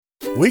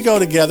We go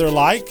together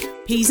like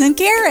peas and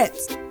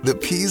carrots. The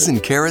Peas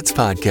and Carrots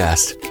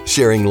Podcast,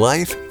 sharing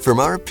life from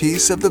our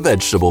piece of the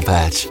vegetable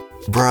patch.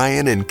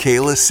 Brian and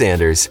Kayla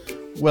Sanders.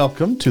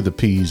 Welcome to the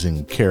Peas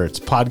and Carrots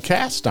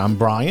Podcast. I'm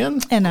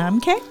Brian. And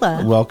I'm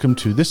Kayla. Welcome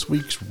to this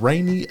week's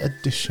rainy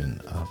edition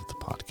of the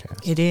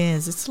podcast. It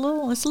is. It's a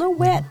little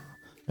wet.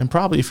 And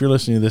probably if you're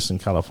listening to this in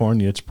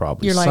California, it's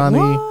probably You're sunny.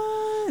 Like,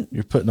 what?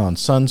 You're putting on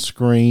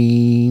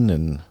sunscreen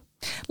and...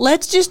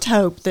 Let's just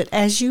hope that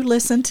as you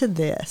listen to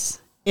this,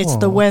 it's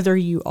the weather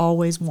you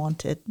always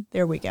wanted.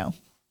 There we go.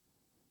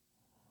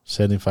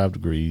 75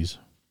 degrees.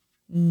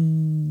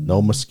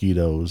 No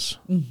mosquitoes.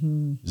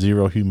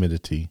 Zero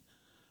humidity.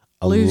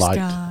 Blue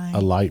sky. A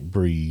light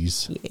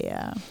breeze.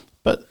 Yeah.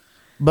 But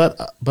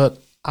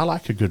I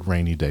like a good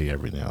rainy day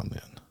every now and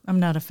then. I'm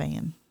not a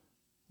fan.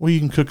 Well, you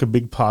can cook a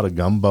big pot of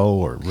gumbo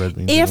or red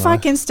beans. If I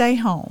can stay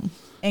home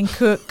and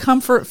cook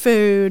comfort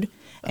food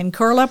and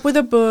curl up with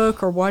a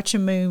book or watch a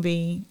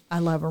movie, I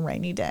love a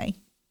rainy day.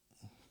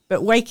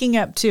 But waking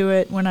up to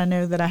it when I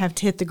know that I have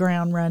to hit the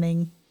ground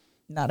running,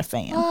 not a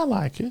fan. I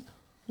like it.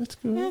 That's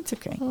good. That's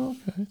okay.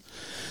 Okay.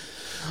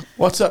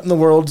 What's up in the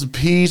world of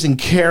peas and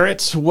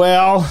carrots?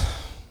 Well,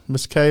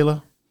 Miss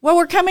Kayla. Well,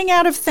 we're coming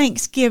out of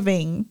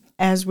Thanksgiving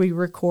as we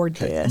record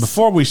this.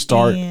 Before we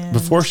start, And-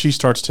 before she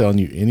starts telling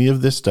you any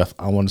of this stuff,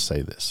 I want to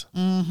say this.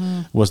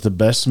 Was the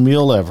best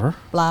meal ever.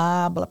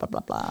 Blah, blah, blah, blah,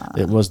 blah.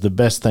 It was the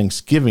best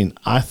Thanksgiving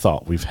I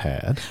thought we've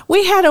had.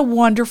 We had a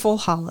wonderful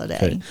holiday.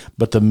 Okay.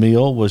 But the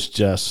meal was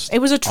just... It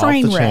was a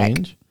train off the wreck.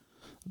 change.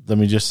 Let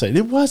me just say,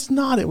 it was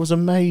not. It was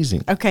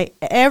amazing. Okay,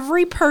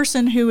 every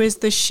person who is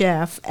the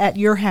chef at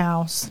your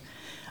house,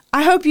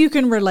 I hope you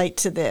can relate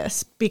to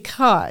this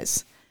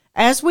because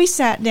as we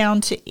sat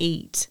down to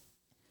eat,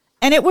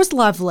 and it was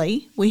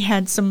lovely. We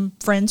had some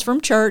friends from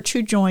church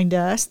who joined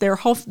us. Their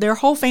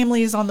whole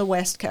family is on the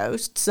West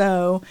Coast,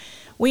 so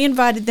we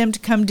invited them to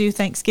come do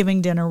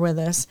Thanksgiving dinner with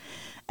us.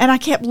 And I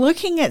kept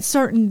looking at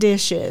certain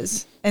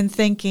dishes and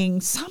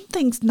thinking,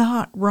 something's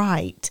not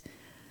right.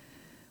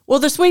 Well,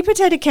 the sweet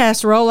potato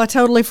casserole, I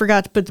totally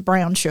forgot to put the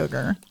brown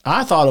sugar.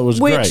 I thought it was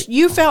Which great.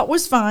 you felt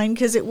was fine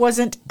because it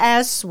wasn't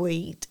as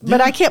sweet. But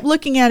Yeah. I kept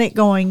looking at it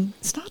going,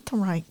 it's not the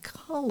right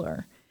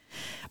color.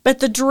 But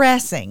the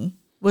dressing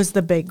was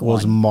the big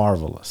was one.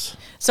 marvelous.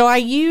 So I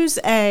use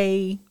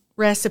a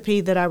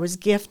recipe that I was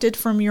gifted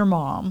from your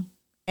mom.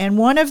 And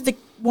one of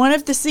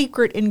the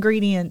secret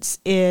ingredients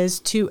is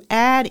to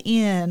add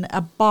in a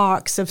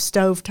box of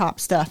stovetop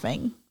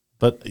stuffing.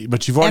 But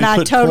you've already And I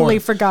put totally corn,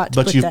 forgot to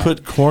but put you've that.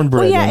 put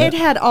cornbread Well, yeah, in it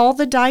had all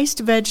the diced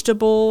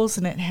vegetables,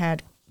 and it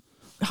had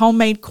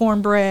homemade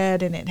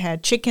cornbread, and it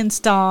had chicken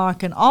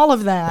stock, and all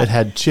of that. It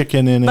had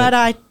chicken in it. But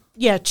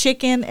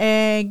chicken,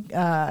 egg,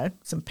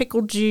 some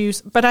pickle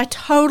juice. But I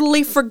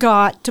totally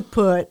forgot to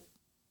put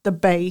the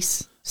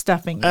base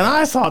stuffing in. And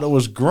I thought it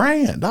was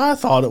grand. I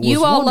thought it was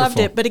You all loved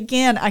wonderful. it, but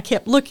again, I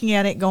kept looking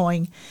at it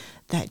going,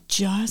 that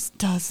just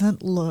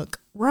doesn't look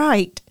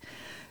right.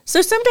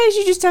 So some days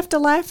you just have to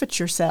laugh at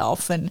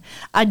yourself. And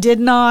I did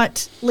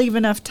not leave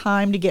enough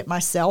time to get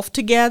myself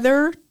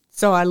together,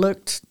 so I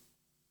looked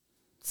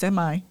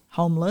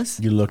semi-homeless.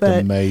 You looked but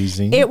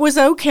amazing. It was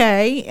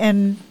okay,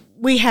 and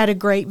we had a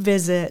great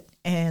visit,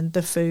 and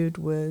the food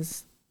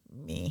was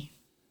me.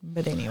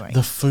 But anyway.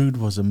 The food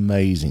was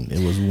amazing.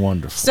 It was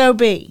wonderful. So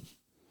B.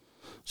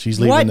 She's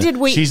leaving. What did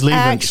we She's leaving.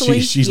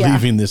 actually? She's yeah.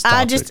 leaving this topic.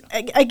 I just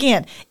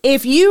again,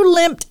 if you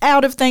limped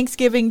out of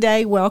Thanksgiving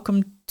Day,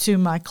 welcome to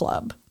my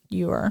club.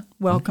 You are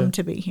welcome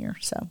to be here.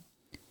 So,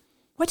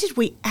 what did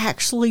we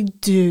actually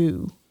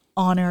do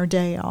on our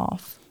day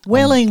off?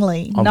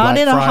 Willingly, on not Black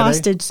in a Friday?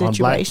 hostage On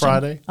Black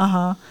situation.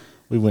 Friday?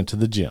 We went to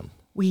the gym.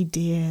 We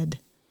did.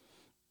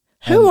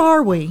 Who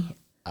are we?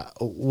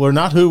 We're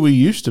not who we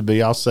used to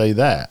be. I'll say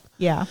that.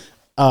 Yeah.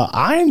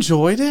 I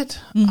enjoyed it.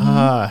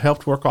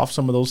 Helped work off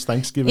some of those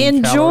Thanksgiving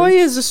Enjoy calories.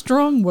 is a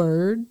strong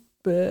word,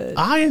 but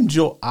I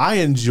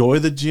enjoy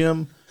the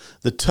gym.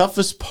 The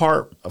toughest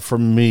part for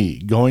me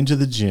going to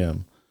the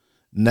gym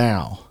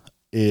now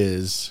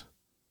is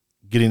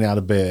getting out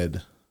of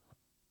bed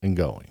and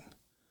going.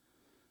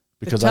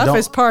 the Because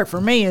toughest part for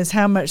me is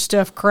how much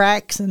stuff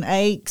cracks and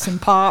aches and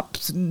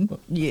pops and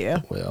yeah.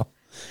 well,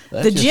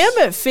 The gym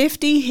at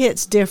 50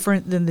 hits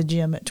different than the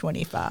gym at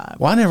 25.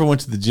 Well, I never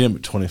went to the gym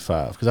at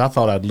 25 because I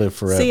thought I'd live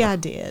forever. See, I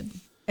did.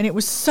 And it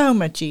was so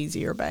much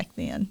easier back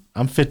then.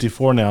 I'm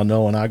 54 now,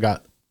 knowing I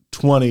got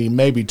 20,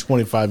 maybe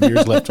 25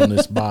 years left on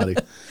this body.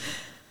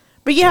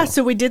 But yeah,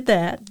 so we did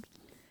that.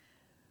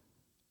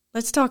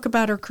 Let's talk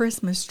about our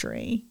Christmas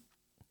tree.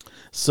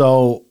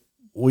 So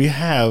we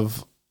had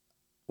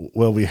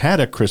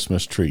a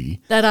Christmas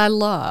tree That I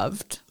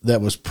loved.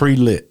 that was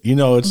pre-lit. You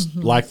know, it's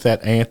like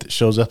that ant that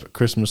shows up at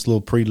Christmas, little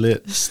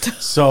pre-lit.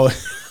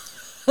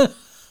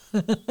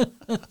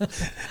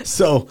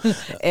 So,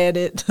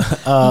 Edit.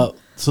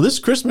 so this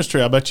Christmas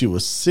tree, I bet you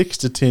was 6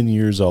 to 10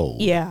 years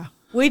old. Yeah.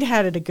 We'd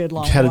had it a good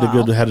long Had it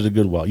while. a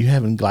good while. You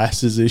having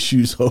glasses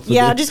issues over there?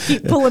 Yeah, I just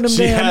keep pulling them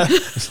down.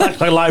 It's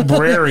like a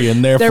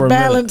librarian there They're for a minute.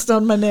 balanced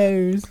on my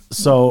nose.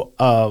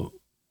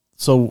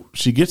 So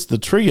she gets the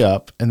tree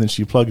up and then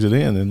she plugs it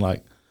in and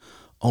like,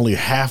 only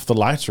half the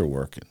lights are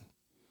working.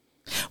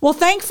 Well,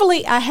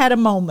 thankfully, I had a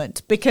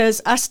moment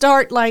because I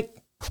start like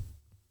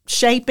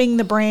shaping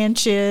the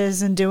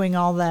branches and doing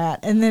all that.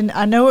 And then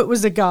I know it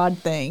was a God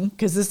thing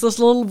because this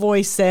little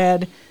voice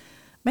said,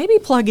 maybe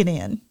plug it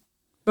in.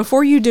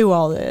 Before you do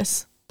all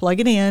this, plug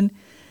it in.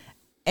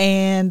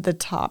 And the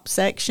top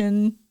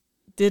section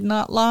did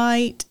not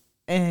light,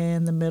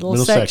 and the middle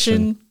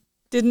section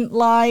didn't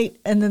light,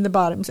 and then the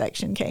bottom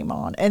section came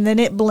on, and then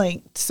it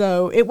blinked.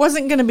 So it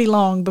wasn't going to be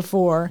long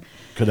before.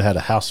 Could have had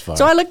a house fire.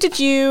 So I looked at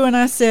you and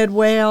I said,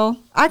 well,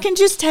 I can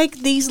just take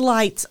these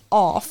lights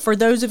off. For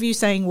those of you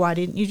saying, why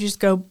didn't you just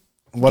go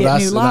get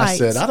new lights? I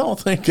said, I don't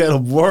think that'll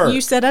work.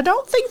 You said, I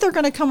don't think they're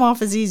going to come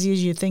off as easy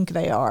as you think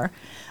they are.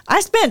 I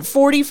spent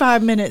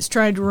 45 minutes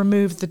trying to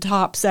remove the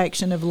top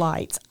section of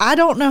lights. I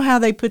don't know how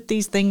they put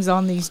these things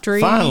on these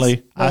trees.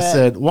 Finally, I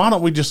said, why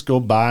don't we just go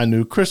buy a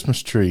new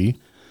Christmas tree?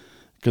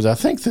 Because I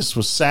think this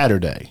was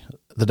Saturday,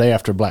 the day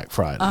after Black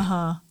Friday.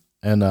 Uh-huh.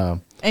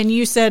 And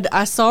you said,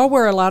 I saw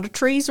where a lot of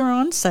trees are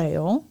on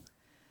sale.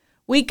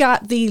 We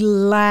got the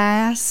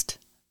last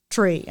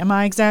tree. Am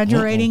I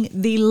exaggerating?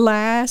 The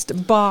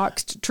last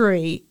boxed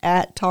tree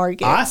at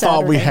Target. I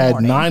thought we Saturday had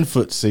morning.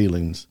 9-foot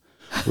ceilings.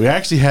 We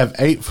actually have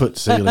 8-foot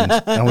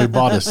ceilings, and we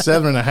bought a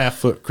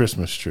 7.5-foot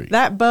Christmas tree.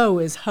 That bow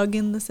is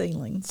hugging the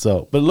ceiling.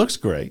 So, but it looks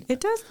great. It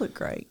does look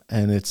great.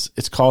 And it's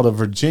called a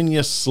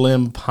Virginia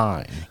Slim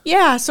Pine.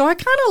 Yeah, so I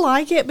kind of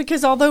like it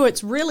because although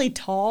it's really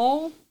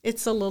tall,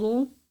 it's a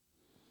little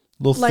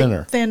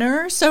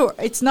thinner. So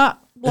it's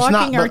not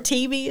blocking our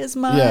TV as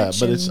much. Yeah,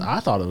 but I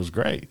thought it was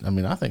great. I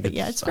mean, I think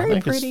it's very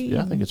pretty.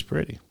 I think it's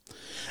pretty.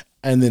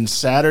 And then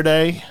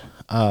Saturday,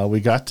 we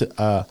got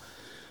to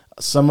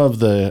some of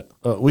the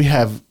we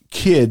have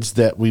kids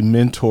that we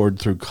mentored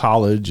through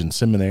college and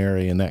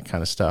seminary and that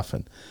kind of stuff,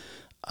 and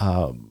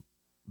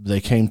they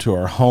came to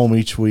our home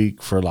each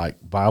week for like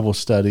Bible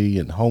study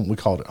and home. We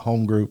called it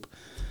home group,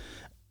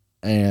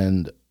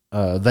 and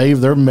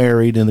they're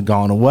married and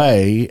gone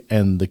away,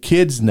 and the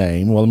kids'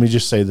 name. Well, let me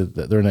just say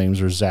that their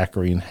names are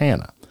Zachary and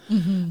Hannah,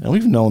 and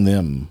we've known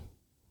them.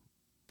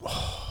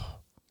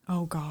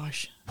 Oh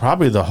gosh.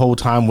 Probably the whole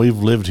time we've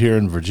lived here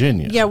in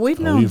Virginia. Yeah, we've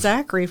known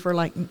Zachary for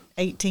like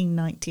 18,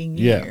 19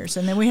 years. Yeah.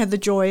 And then we had the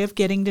joy of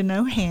getting to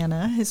know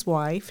Hannah, his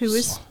wife, who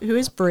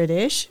is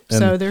British.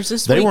 So there's a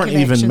sweet They weren't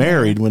even connection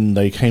married there. when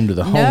they came to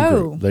the home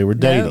group. They were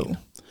dating.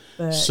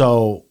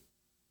 So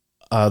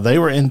they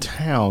were in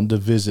town to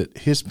visit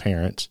his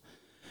parents,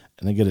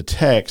 and they get a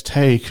text,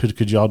 hey,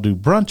 could y'all do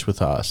brunch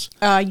with us?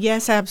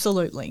 Yes,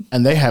 absolutely.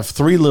 And they have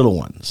 3 little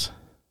ones.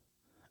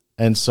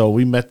 And so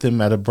we met them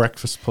at a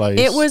breakfast place.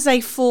 It was a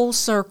full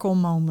circle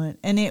moment,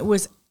 and it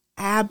was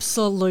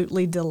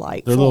absolutely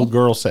delightful. Their little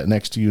girl sat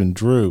next to you and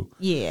drew.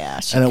 Yeah,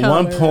 and at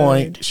one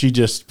point, she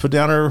just put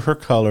down her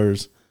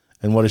colors,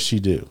 and what does she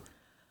do?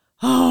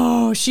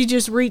 Oh, she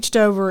just reached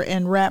over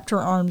and wrapped her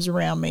arms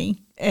around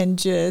me and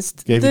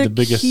just gave you the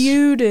biggest,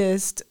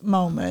 cutest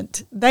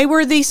moment. They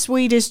were the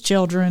sweetest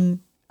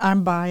children.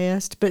 I'm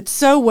biased, but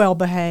so well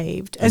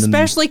behaved,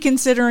 especially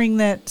considering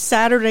that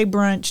Saturday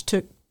brunch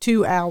took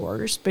 2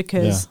 hours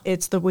because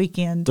it's the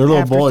weekend. Their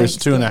little boy is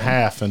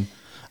 2.5, and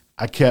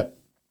I kept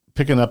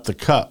picking up the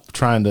cup,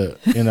 trying to,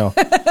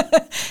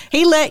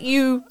 He let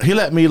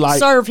me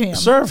serve him.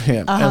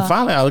 And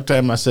finally I looked at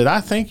him and I said,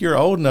 I think you're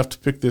old enough to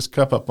pick this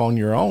cup up on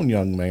your own,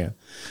 young man.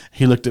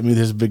 He looked at me with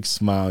this big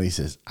smile. He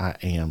says, I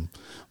am.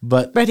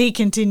 But he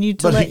continued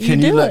to let you do it.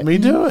 Can you let me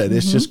do it?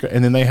 It's just great.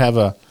 And then they have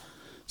a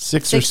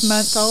 6 or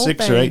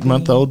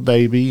 8-month-old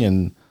baby,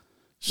 and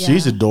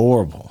she's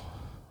adorable.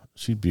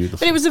 She's beautiful.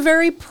 But it was a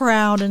very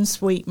proud and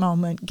sweet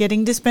moment,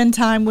 getting to spend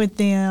time with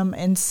them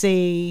and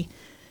see.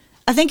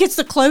 I think it's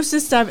the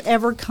closest I've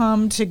ever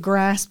come to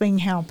grasping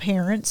how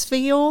parents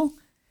feel,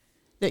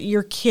 that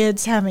your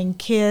kids having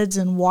kids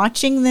and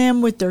watching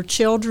them with their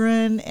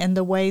children and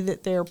the way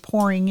that they're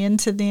pouring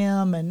into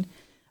them, and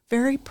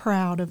very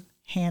proud of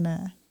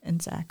Hannah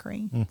and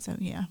Zachary. So,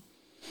 yeah.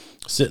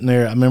 Sitting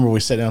there, I remember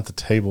we sat down at the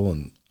table,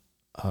 and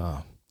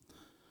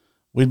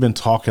we'd been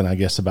talking, I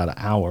guess, about an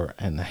hour,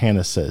 and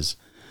Hannah says,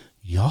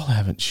 y'all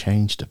haven't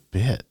changed a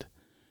bit.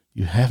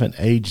 You haven't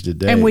aged a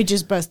day. And we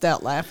just bust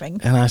out laughing.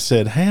 And I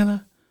said,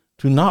 Hannah,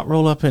 do not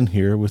roll up in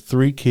here with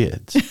 3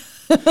 kids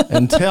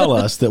and tell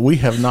us that we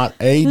have not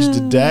aged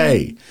a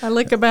day. I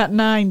look about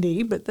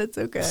 90, but that's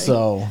okay.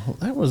 So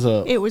it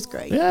was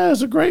great. Yeah, it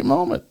was a great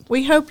moment.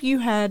 We hope you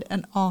had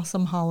an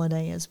awesome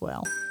holiday as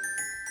well.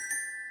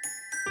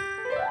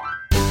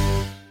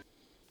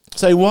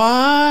 Say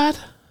what?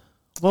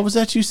 What was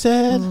that you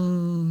said?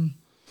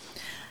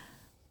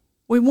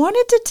 We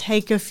wanted to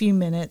take a few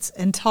minutes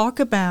and talk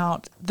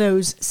about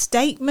those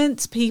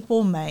statements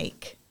people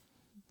make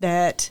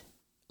that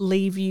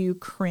leave you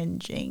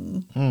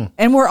cringing.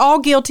 And we're all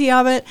guilty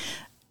of it.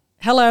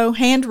 Hello,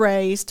 hand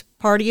raised,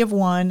 party of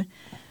one.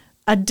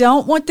 I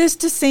don't want this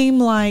to seem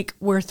like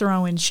we're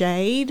throwing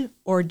shade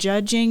or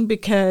judging,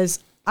 because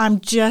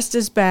I'm just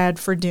as bad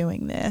for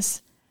doing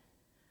this.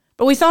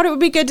 But we thought it would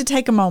be good to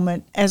take a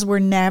moment as we're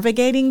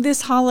navigating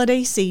this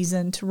holiday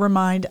season to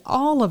remind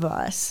all of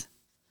us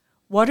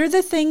What are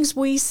the things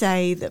we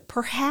say that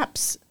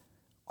perhaps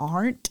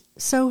aren't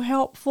so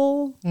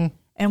helpful?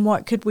 And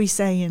what could we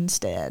say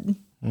instead?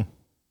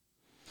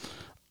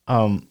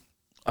 I'm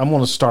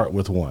going to start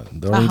with one.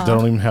 They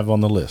don't even have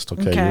on the list.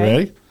 Okay, you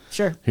ready?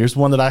 Sure. Here's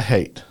one that I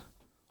hate.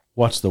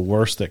 What's the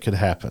worst that could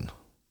happen?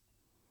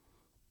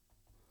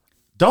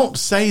 Don't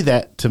say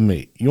that to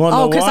me. You want to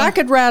know why? Because I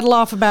could rattle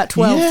off about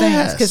 12 things,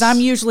 Yes. because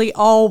I'm usually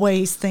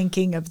always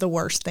thinking of the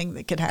worst thing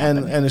that could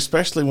happen. And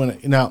especially when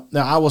now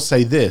I will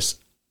say this.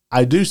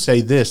 I do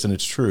say this, and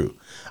it's true.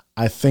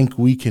 I think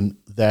we can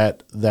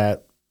that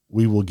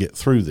we will get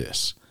through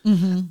this,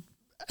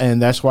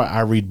 and that's why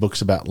I read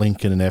books about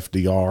Lincoln and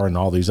FDR and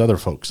all these other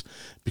folks,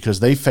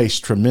 because they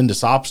faced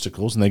tremendous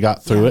obstacles and they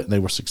got through it and they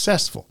were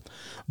successful.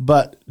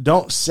 But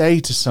don't say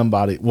to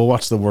somebody, "Well,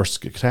 what's the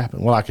worst that could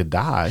happen?" Well, I could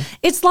die.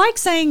 It's like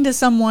saying to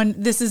someone,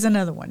 this is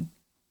another one,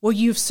 well,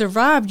 you've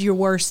survived your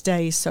worst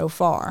days so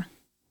far.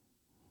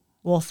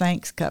 Well,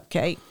 thanks,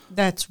 Cupcake.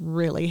 That's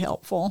really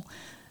helpful.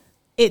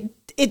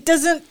 It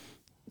doesn't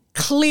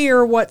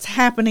clear what's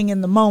happening in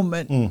the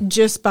moment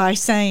just by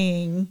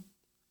saying,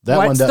 That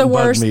one what's doesn't the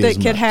bug worst me that as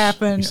could much.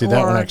 happen? You see,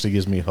 that one actually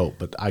gives me hope,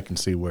 but I can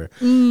see where,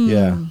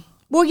 yeah.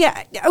 Well,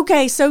 yeah,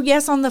 okay, so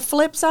yes, on the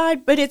flip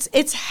side, but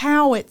it's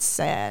how it's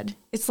said.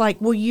 It's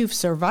like, well, you've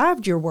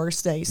survived your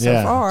worst days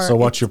so far. So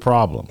what's your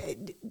problem?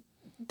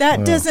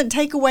 That doesn't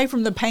take away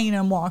from the pain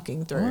I'm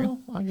walking through.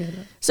 Well, I get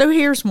it. So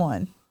here's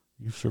one.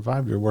 You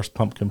survived your worst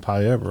pumpkin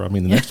pie ever. I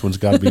mean, the next one's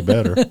got to be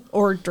better.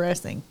 Or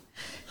dressing.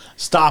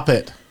 Stop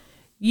it.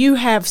 You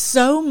have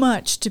so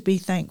much to be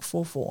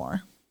thankful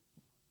for.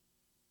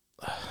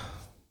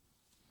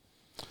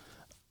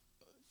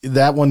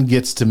 That one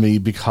gets to me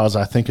because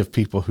I think of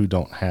people who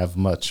don't have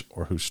much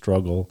or who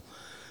struggle,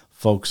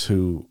 folks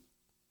who,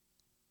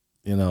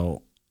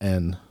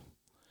 and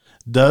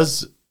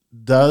does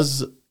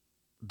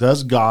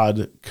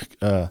God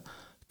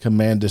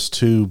command us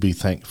to be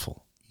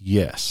thankful?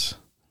 Yes.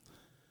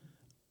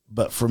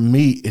 But for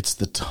me, it's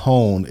the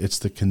tone. It's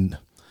the,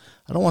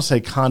 I don't want to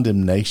say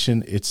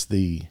condemnation. It's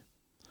the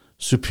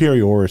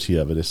superiority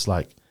of it. It's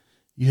like,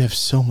 you have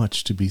so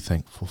much to be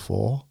thankful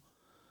for.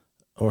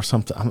 Or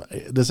something.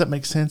 Does that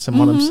make sense in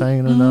what I'm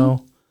saying or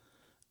no?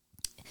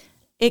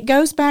 It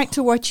goes back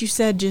to what you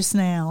said just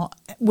now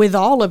with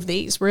all of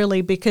these,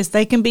 really, because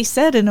they can be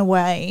said in a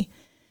way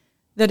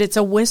that it's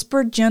a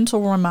whispered,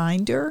 gentle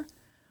reminder,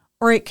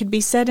 or it could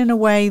be said in a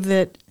way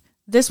that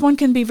this one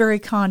can be very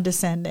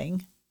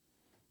condescending.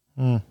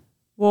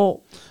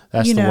 Well,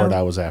 that's the word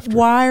I was after.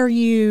 Why are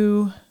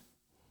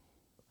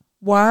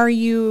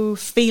you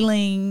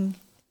feeling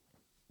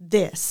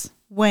this?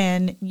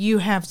 When you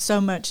have so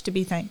much to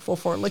be thankful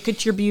for. Look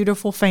at your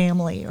beautiful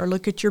family, or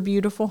look at your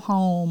beautiful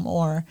home,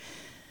 or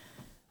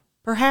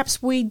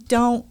perhaps we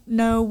don't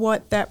know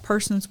what that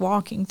person's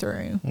walking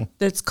through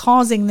that's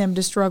causing them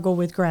to struggle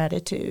with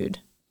gratitude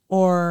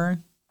or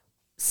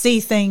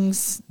see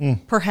things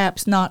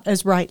perhaps not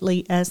as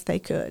rightly as they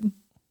could.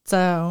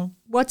 So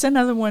what's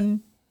another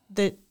one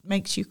that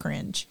makes you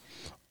cringe?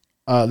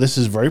 This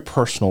is a very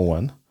personal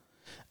one.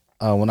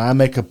 When I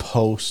make a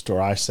post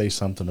or I say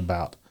something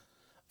about,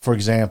 for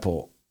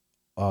example,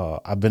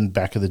 I've been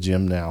back at the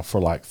gym now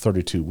for like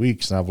 32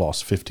 weeks and I've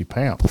lost 50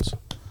 pounds.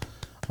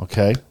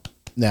 Okay.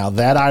 Now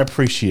that I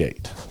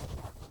appreciate.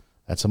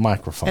 That's a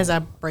microphone. As I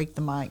break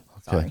the mic.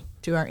 Sorry.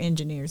 To our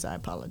engineers, I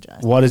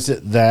apologize. What is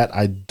it that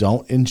I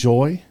don't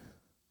enjoy?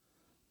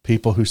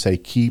 People who say,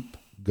 keep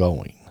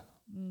going.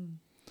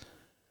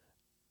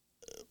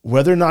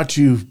 Whether or not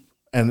you,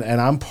 and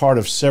I'm part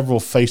of several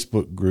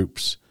Facebook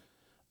groups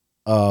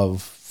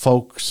of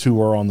folks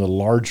who are on the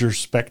larger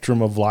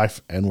spectrum of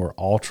life, and we're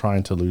all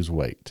trying to lose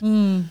weight.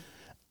 And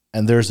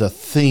there's a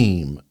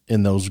theme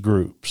in those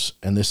groups,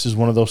 and this is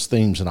one of those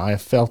themes, and I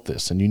have felt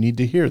this, and you need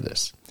to hear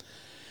this,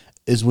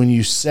 is when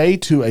you say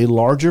to a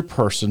larger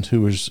person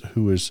who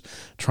is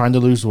trying to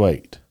lose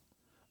weight,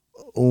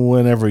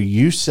 whenever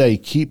you say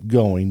keep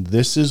going,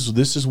 this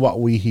is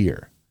what we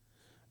hear.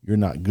 You're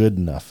not good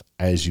enough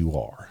as you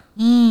are.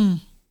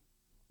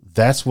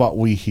 That's what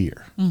we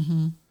hear.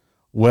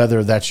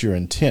 Whether that's your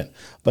intent.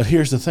 But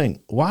here's the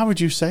thing. Why would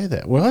you say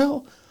that?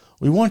 Well,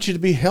 we want you to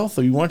be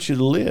healthy. We want you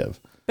to live.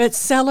 But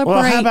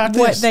celebrate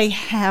what they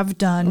have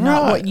done,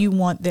 not what you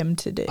want them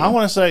to do. I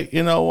want to say,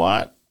 you know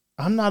what?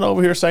 I'm not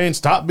over here saying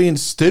stop being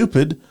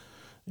stupid.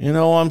 You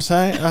know what I'm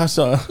saying?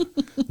 So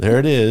there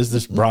it is.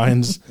 This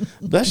Brian's,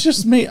 that's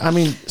just me. I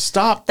mean,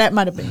 stop. That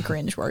might have been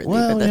cringeworthy,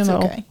 but that's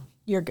okay.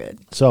 You're good.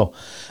 So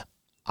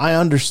I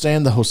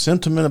understand the whole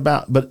sentiment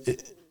about, but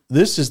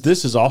this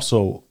is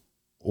also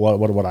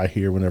what I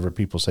hear whenever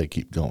people say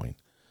keep going.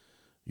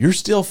 You're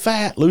still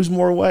fat, lose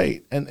more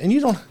weight, and you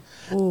don't.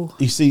 Ooh.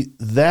 You see,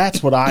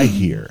 that's what I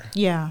hear.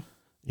 Yeah.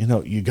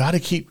 You got to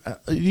keep.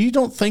 You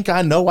don't think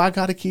I know I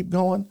got to keep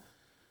going?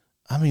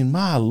 I mean,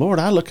 my Lord,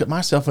 I look at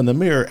myself in the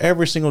mirror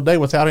every single day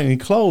without any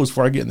clothes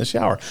before I get in the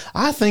shower.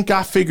 I think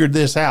I figured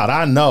this out.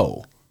 I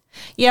know.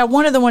 Yeah,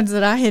 one of the ones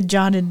that I had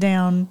jotted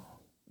down,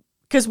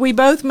 because we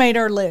both made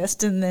our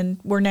list, and then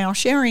we're now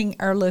sharing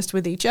our list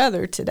with each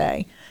other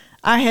today.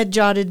 I had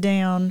jotted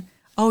down,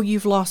 oh,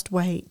 you've lost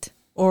weight.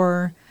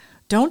 or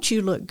don't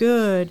you look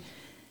good?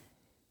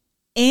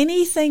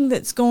 Anything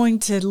that's going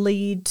to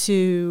lead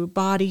to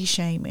body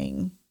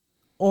shaming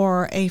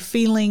or a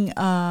feeling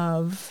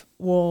of,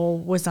 well,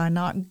 was I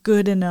not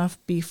good enough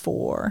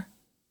before?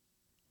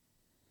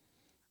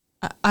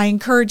 I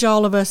encourage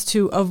all of us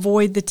to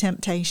avoid the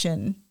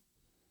temptation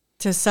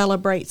to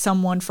celebrate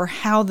someone for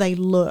how they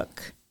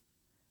look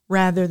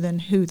rather than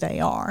who they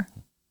are.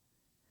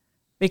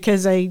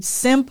 Because a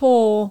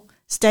simple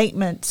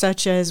statement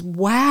such as,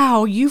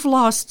 wow, you've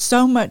lost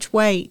so much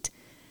weight,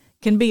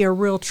 can be a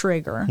real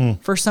trigger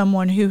for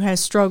someone who has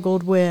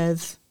struggled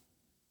with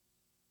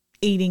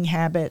eating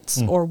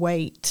habits or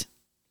weight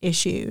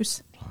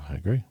issues. I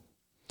agree.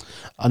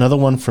 Another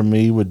one for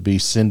me would be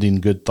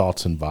sending good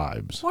thoughts and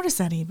vibes. What does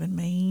that even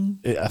mean?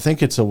 I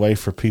think it's a way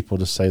for people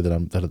to say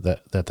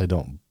that they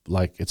don't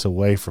like. It's a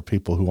way for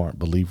people who aren't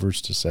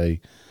believers to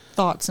say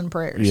Thoughts and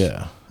prayers.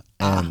 Yeah,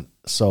 and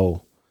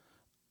so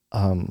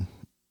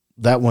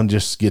that one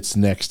just gets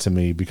next to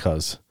me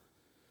because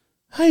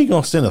how you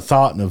gonna send a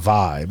thought and a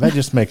vibe? That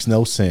just makes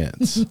no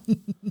sense.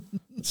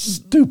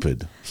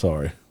 Stupid.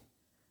 Sorry.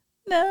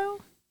 No.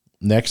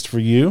 Next for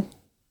you.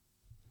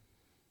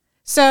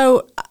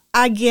 So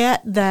I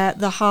get that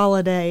the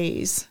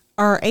holidays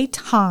are a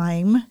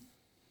time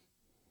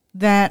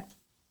that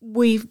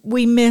we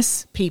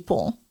miss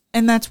people,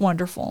 and that's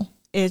wonderful.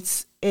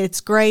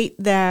 It's great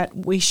that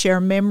we share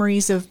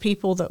memories of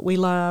people that we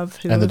love.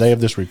 And the day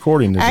of this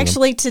recording is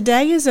actually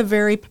today is a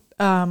very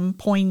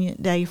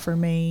poignant day for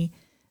me.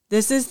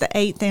 This is the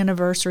 8th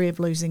anniversary of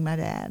losing my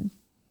dad.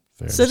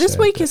 So this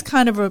week is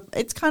kind of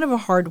a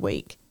hard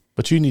week.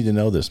 But you need to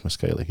know this, Miss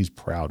Kayla. He's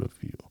proud of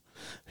you.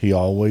 He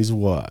always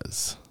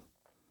was.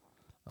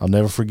 I'll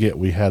never forget.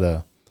 We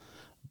had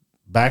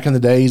back in the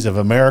days of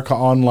America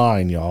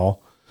Online,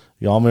 y'all.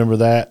 Y'all remember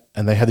that?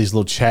 And they had these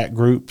little chat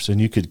groups, and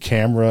you could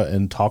camera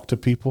and talk to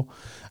people.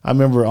 I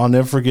remember. I'll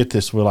never forget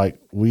this.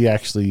 We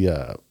actually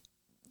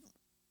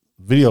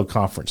video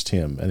conferenced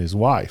him and his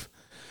wife,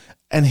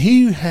 and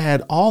he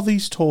had all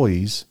these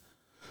toys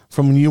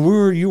from when you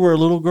were a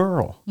little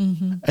girl,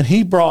 and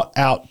he brought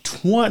out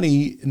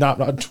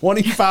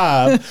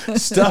 25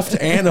 stuffed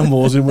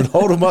animals and would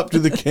hold them up to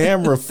the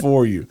camera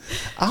for you.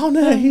 I don't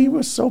know. He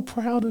was so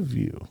proud of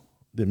you.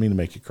 Didn't mean to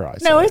make you cry.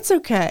 No, sorry. it's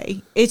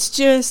okay. It's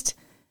just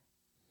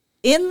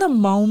in the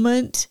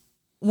moment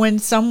when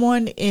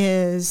someone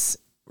is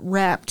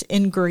wrapped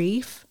in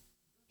grief,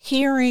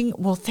 hearing,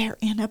 well, they're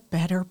in a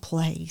better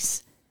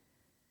place,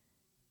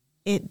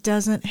 it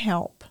doesn't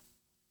help.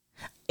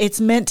 It's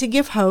meant to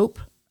give hope.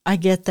 I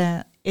get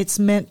that. It's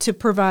meant to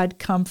provide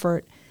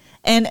comfort.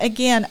 And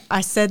again,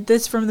 I said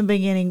this from the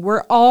beginning.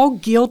 We're all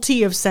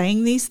guilty of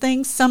saying these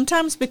things,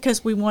 sometimes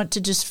because we want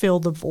to just fill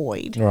the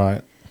void.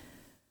 Right.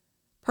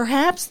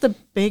 Perhaps the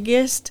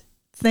biggest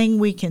thing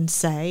we can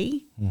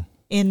say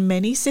in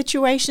many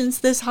situations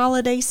this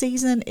holiday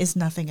season is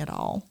nothing at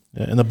all.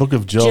 Yeah, in the book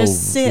of Job.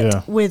 Just sit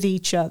with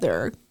each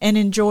other and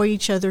enjoy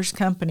each other's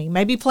company.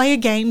 Maybe play a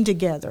game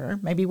together.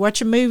 Maybe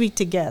watch a movie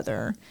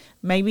together.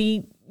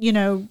 Maybe,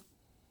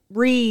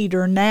 read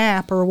or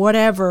nap or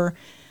whatever.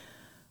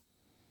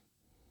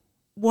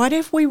 What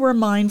if we were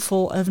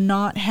mindful of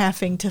not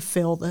having to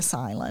fill the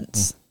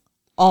silence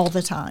all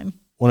the time?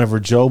 Whenever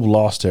Job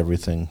lost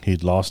everything,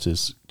 he'd lost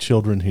his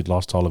children, he'd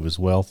lost all of his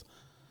wealth.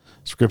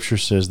 Scripture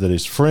says that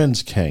his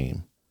friends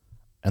came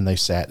and they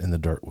sat in the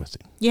dirt with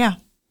him. Yeah.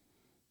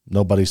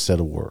 Nobody said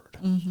a word.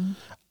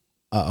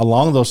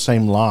 Along those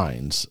same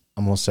lines,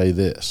 I'm going to say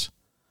this.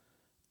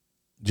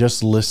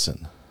 Just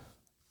listen.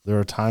 There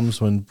are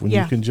times when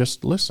you can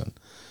just listen.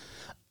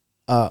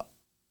 Let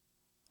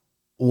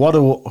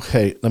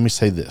me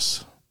say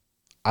this.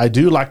 I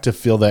do like to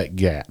fill that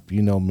gap.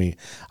 You know me.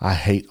 I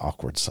hate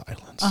awkward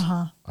silence.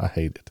 I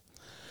hate it.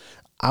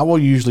 I will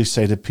usually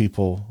say to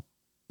people,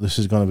 this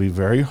is going to be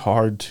very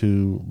hard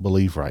to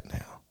believe right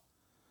now.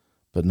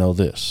 But know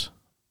this.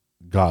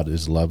 God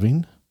is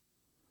loving.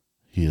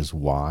 He is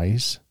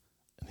wise.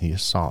 And he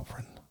is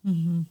sovereign.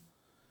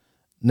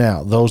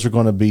 Now,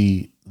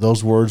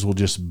 those words will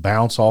just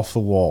bounce off the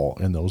wall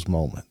in those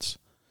moments.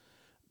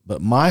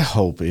 But my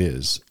hope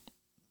is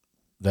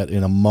that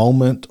in a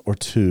moment or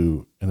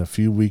two, in a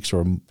few weeks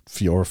or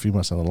a few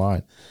months down the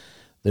line,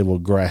 they will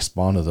grasp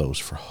onto those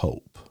for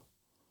hope.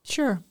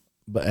 Sure.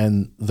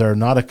 And they're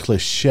not a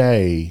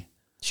cliche.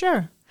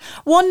 Sure.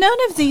 Well, none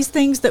of these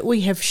things that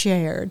we have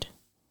shared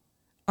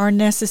are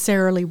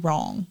necessarily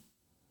wrong.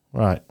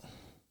 Right.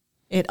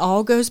 It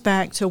all goes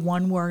back to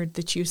one word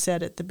that you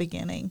said at the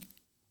beginning.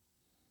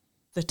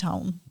 The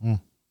tone. And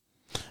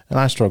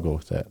I struggle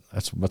with that.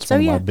 That's one of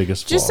my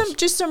biggest flaws.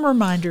 Just some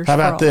reminders. How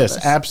about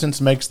this?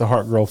 Absence makes the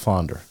heart grow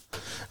fonder.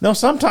 No,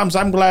 sometimes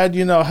I'm glad,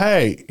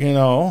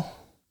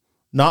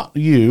 not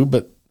you,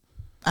 but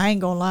I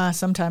ain't gonna lie.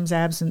 Sometimes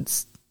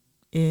absence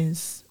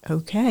is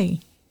okay.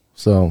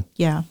 So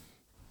yeah,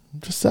 I'm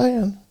just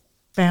saying.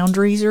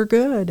 Boundaries are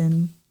good,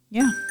 and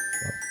yeah.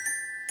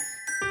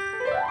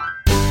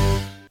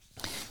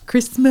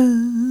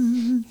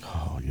 Christmas.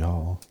 Oh,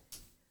 y'all.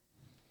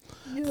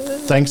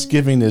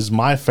 Thanksgiving is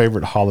my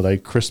favorite holiday.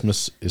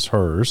 Christmas is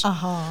hers.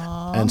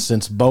 And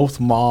since both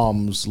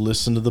moms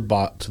listen to the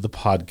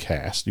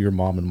podcast, your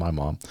mom and my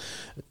mom,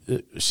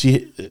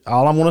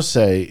 all I want to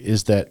say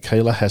is that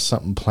Kayla has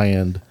something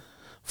planned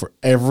for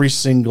every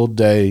single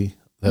day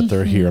that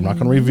they're here. I'm not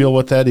going to reveal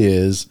what that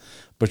is,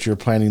 but you're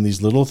planning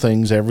these little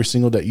things every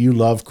single day. You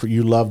love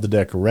the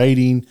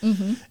decorating.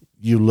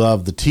 You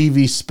love the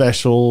TV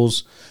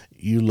specials.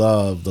 You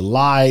love the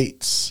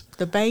lights.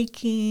 The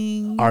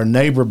baking. Our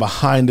neighbor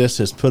behind us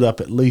has put up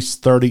at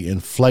least 30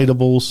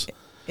 inflatables.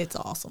 It's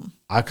awesome.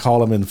 I call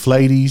them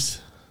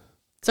inflaties.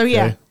 So,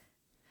 yeah. Okay.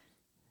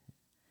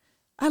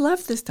 I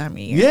love this time of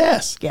year.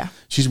 Yes. Yeah.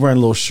 She's wearing a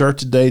little shirt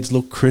today. It's a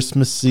little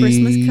Christmassy.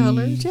 Christmas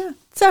colors, yeah.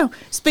 So,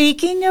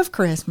 speaking of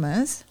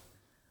Christmas,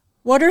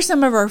 what are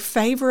some of our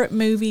favorite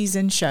movies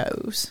and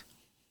shows?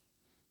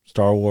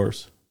 Star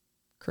Wars.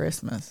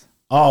 Christmas.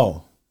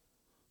 Oh,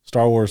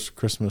 Star Wars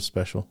Christmas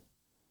special.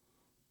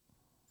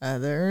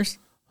 Others.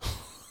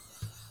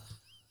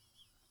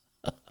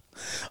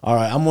 All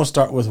right, I'm going to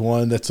start with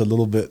one that's a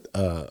little bit,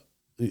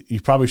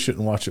 you probably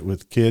shouldn't watch it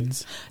with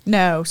kids.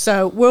 No,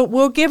 so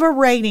we'll give a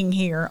rating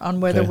here on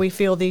whether Okay. we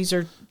feel these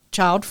are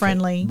child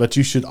friendly. But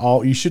you should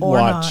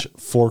watch not.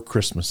 Four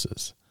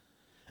Christmases.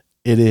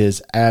 It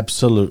is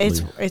absolutely.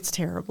 It's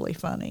terribly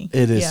funny.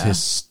 It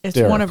is It's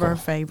one of hysterical. our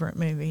favorite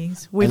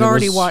movies. We've And it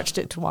already was- watched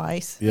it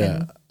twice. Yeah.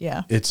 and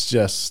yeah. It's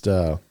just,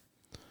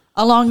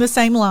 Along the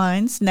same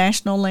lines,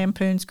 National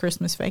Lampoon's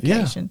Christmas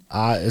Vacation.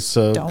 it's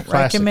a Don't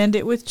classic. recommend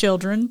it with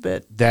children,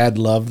 but Dad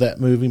loved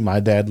that movie. My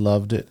dad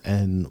loved it,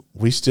 and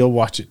we still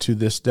watch it to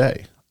this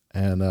day.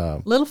 And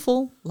little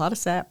full, a lot of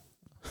sap.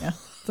 Yeah,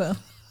 so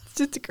it's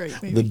just a great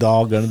movie. the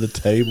dog under the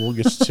table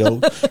gets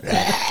choked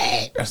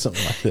or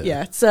something like that.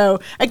 Yeah. So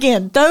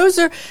again,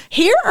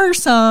 here are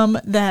some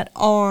that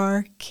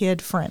are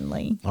kid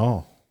friendly.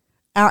 Oh,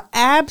 Our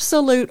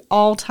absolute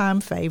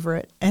all-time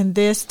favorite, and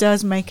this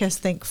does make us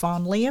think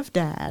fondly of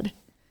Dad,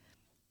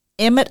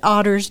 Emmett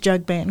Otter's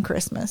Jug Band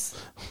Christmas.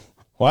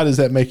 why does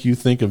that make you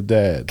think of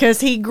Dad? Because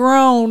he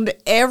groaned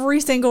every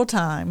single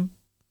time,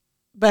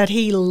 but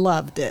he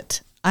loved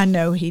it. I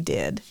know he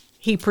did.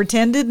 He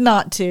pretended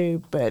not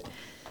to, but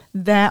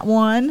that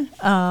one,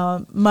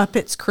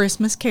 Muppets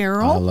Christmas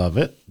Carol. I love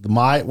it.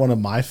 One of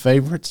my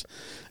favorites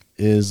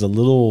is a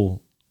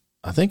little,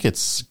 I think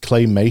it's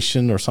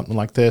claymation or something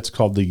like that. It's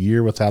called The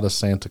Year Without a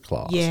Santa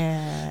Claus.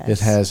 Yes. It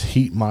has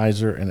Heat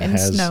Miser and it And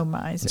has Snow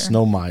Miser.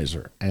 Snow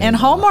Miser. And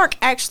Hallmark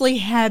actually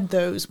had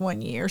those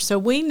one year. So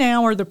we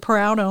now are the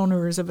proud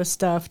owners of a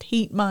stuffed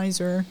Heat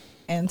Miser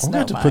and we're Snow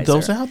going to Miser. put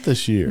those out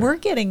this year. We're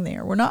getting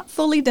there. We're not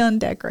fully done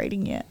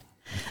decorating yet.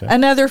 Okay.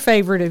 Another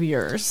favorite of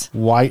yours.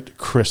 White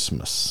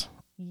Christmas.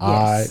 Yes.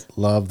 I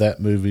love that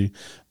movie.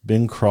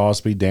 Bing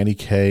Crosby, Danny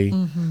Kaye,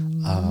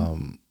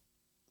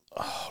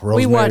 Rosemary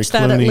We watch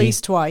that at Clooney.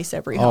 least twice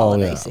every Oh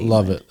holiday yeah, season.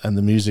 love it, and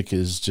the music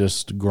is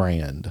just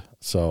grand.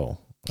 So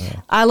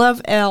I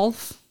love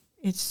Elf.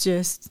 It's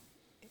just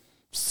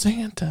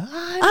Santa,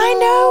 I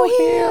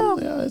know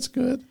him. Yeah, it's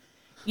good.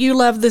 You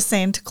love the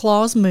Santa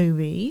Claus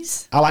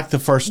movies. I like the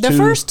first The two.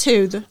 first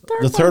two. The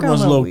third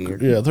one's a little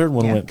weird. yeah. The third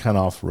one Yeah. went kind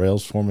of off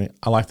rails for me.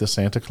 I like the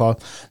Santa Claus.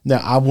 Now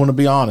I want to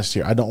be honest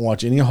here. I don't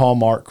watch any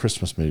Hallmark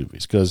Christmas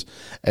movies because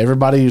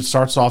everybody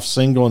starts off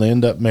single and they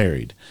end up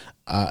married.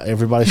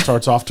 Everybody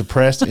starts off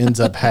depressed, ends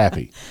up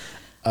happy.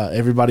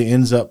 Everybody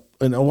ends up.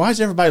 And why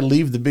does everybody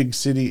leave the big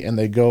city and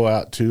they go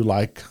out to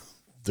like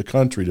the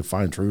country to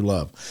find true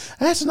love?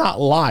 That's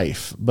not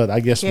life. But I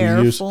guess we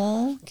use.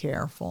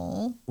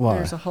 Careful. Why?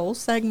 There's a whole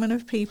segment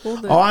of people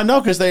that. Oh, I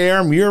know because they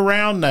air them year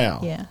round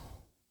now. Yeah.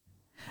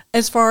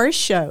 As far as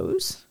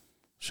shows,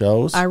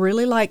 Shows. I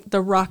really like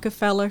the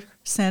Rockefeller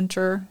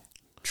Center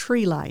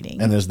tree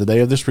lighting. And as the day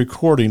of this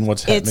recording,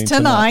 what's happening It's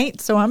tonight,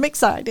 so I'm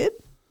excited.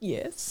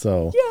 Yes.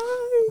 So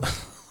Yay.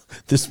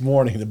 this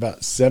morning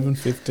about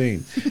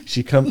 7:15,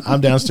 she come.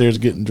 I'm downstairs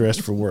getting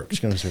dressed for work. She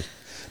comes upstairs.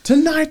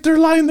 Tonight they're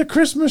lighting the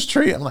Christmas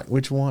tree. I'm like,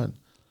 which one?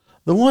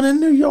 The one in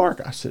New York.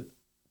 I said,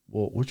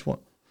 well, which one?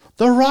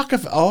 The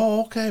Rockefeller.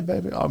 Oh, okay,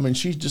 baby. I mean,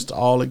 she's just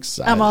all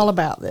excited. I'm all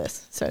about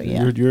this. So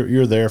yeah,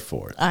 You're there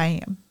for it. I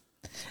am.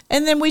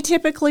 And then we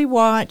typically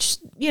watch,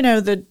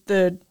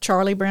 the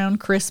Charlie Brown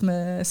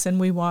Christmas, and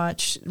we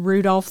watch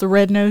Rudolph the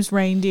Red-Nosed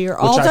Reindeer.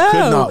 Which I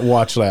could not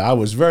watch last. I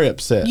was very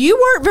upset. You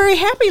weren't very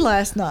happy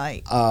last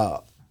night.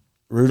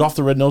 Rudolph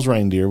the Red-Nosed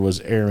Reindeer was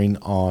airing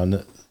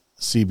on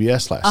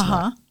CBS last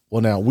night.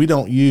 Well, now we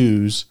don't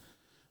use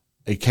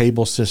a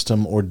cable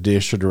system or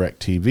Dish or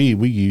DirecTV.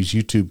 We use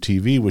YouTube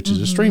TV, which is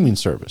a streaming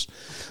service.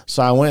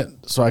 So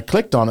I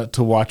clicked on it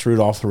to watch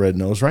Rudolph the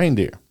Red-Nosed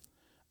Reindeer.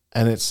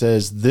 And it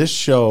says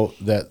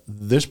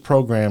this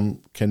program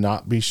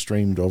cannot be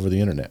streamed over the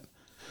internet.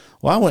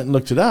 Well, I went and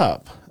looked it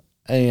up,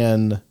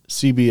 and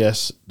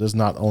CBS does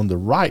not own the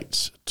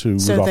rights to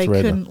So Rudolph they the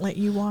Red-Nosed. couldn't let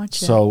you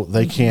watch it. So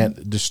they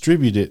can't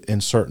distribute it in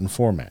certain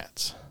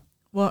formats.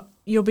 Well,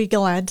 you'll be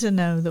glad to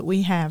know that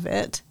we have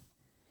it.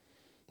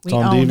 We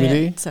on own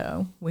DVD? it,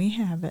 so we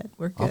have it.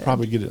 We're good. I'll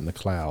probably get it in the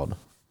cloud.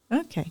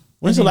 Okay.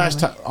 When's the last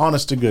time,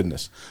 honest to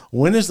goodness,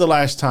 when is the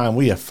last time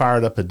we have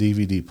fired up a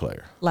DVD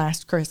player?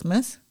 Last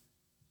Christmas.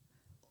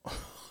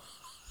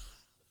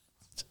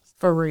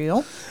 For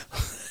real.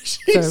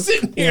 She's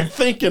sitting here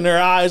thinking her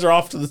eyes are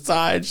off to the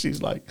side.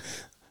 She's like,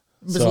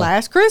 it was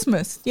last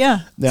Christmas.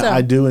 Yeah. Now,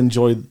 I do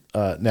enjoy,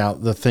 now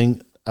the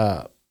thing,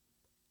 I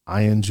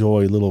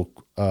enjoy little,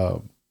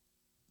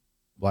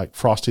 like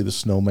Frosty the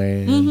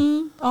Snowman.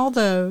 Mm-hmm. All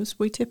those.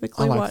 We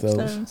typically like watch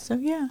those. So,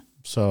 yeah.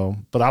 So,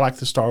 but I like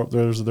there's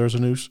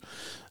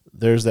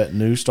that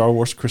new Star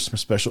Wars Christmas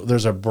special.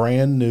 There's a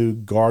brand new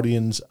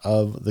Guardians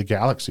of the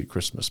Galaxy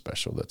Christmas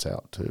special that's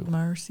out too.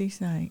 Mercy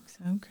sakes.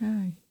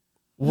 Okay.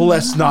 Well,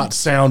 let's not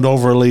sound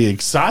overly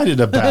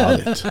excited about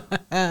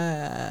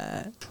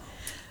it.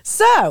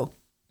 So,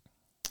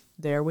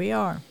 there we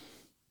are.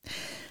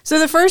 So,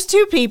 the first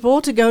two people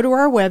to go to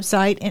our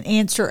website and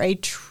answer a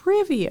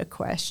trivia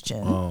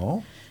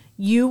question,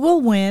 you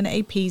will win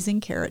a Peas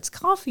and Carrots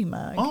coffee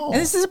mug. Oh. And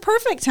this is a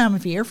perfect time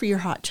of year for your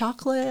hot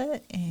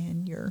chocolate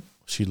and your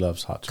She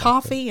loves hot chocolate.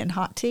 coffee and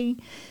hot tea.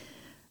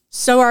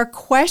 So our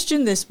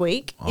question this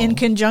week, in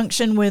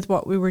conjunction with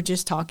what we were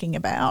just talking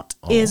about,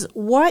 is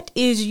what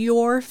is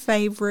your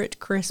favorite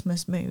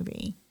Christmas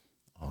movie?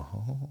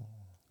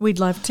 We'd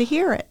love to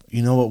hear it.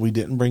 You know what we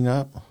didn't bring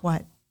up?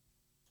 What?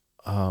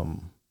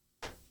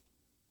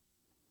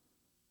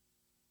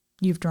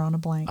 You've drawn a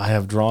blank. I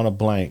have drawn a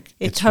blank.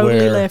 It It's totally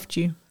where- left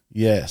you.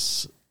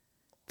 Yes.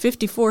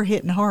 54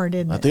 hitting hard,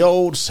 isn't At it? the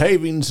old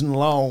savings and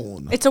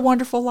loan. It's a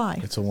Wonderful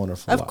Life. It's a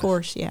Wonderful Life. Of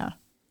course, yeah.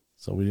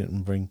 So we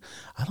didn't bring,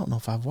 I don't know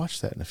if I've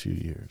watched that in a few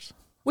years.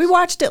 We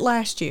watched it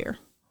last year.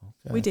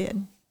 Okay. We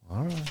did.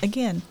 All right.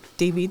 Again,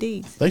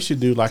 DVDs. They should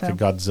do like a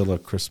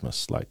Godzilla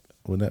Christmas. Like,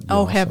 wouldn't that be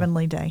Oh, awesome?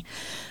 Heavenly Day.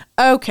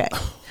 Okay.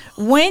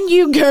 When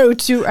you go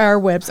to our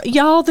website,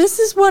 y'all, this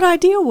is what I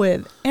deal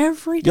with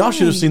every day. Y'all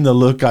should have seen the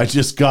look I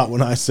just got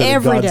when I said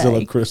Every Godzilla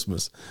day.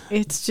 Christmas.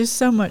 It's just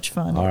so much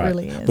fun. All It right.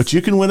 really is. But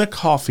you can win a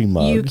coffee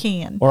mug. You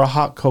can. Or a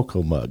hot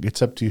cocoa mug.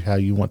 It's up to you how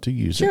you want to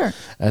use Sure. it.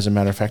 As a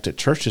matter of fact, at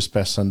church this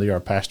past Sunday, our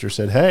pastor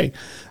said, hey,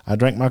 I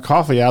drank my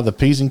coffee out of the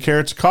Peas and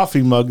Carrots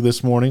coffee mug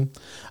this morning.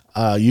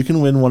 You can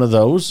win one of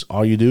those.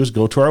 All you do is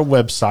go to our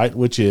website,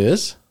 which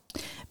is...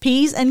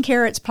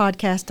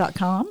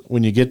 peasandcarrotspodcast.com.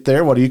 When you get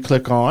there, what do you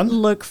click on?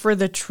 Look for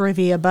the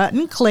trivia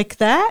button. Click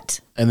that.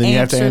 And then you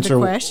have to answer the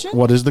question.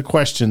 what is the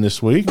question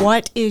this week.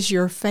 What is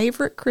your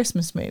favorite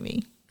Christmas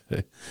movie?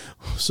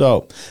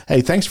 So,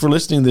 hey, thanks for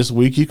listening this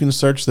week. You can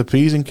search the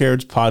Peas and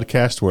Carrots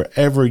podcast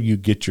wherever you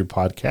get your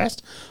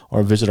podcast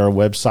or visit our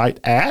website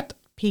at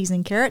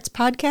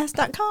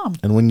peasandcarrotspodcast.com.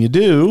 And when you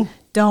do,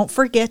 don't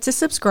forget to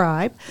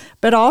subscribe,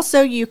 but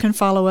also you can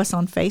follow us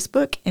on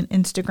Facebook and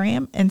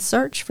Instagram and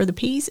search for the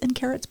Peas and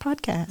Carrots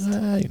podcast.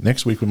 hey,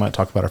 next week we might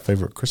talk about our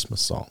favorite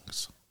Christmas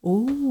songs.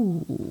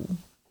 Ooh.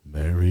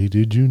 Mary,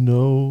 did you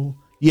know?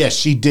 Yes,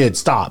 she did.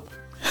 Stop.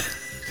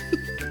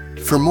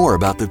 For more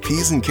about the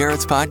Peas and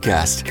Carrots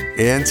podcast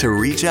and to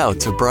reach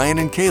out to Brian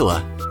and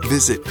Kayla,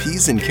 visit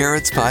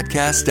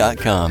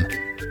peasandcarrotspodcast.com.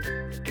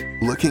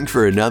 Looking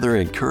for another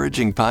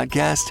encouraging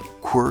podcast?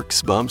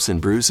 Quirks, Bumps,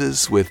 and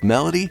Bruises with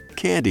Melody,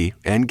 Candy,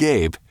 and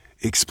Gabe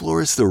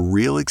explores the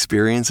real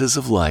experiences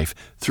of life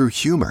through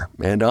humor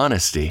and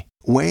honesty,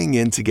 weighing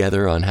in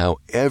together on how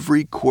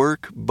every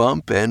quirk,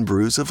 bump, and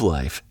bruise of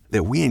life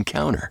that we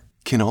encounter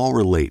can all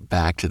relate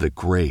back to the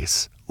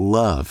grace,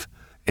 love,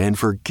 and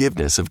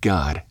forgiveness of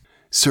God.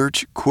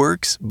 Search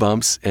Quirks,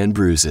 Bumps, and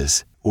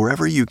Bruises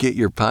wherever you get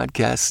your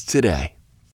podcasts today.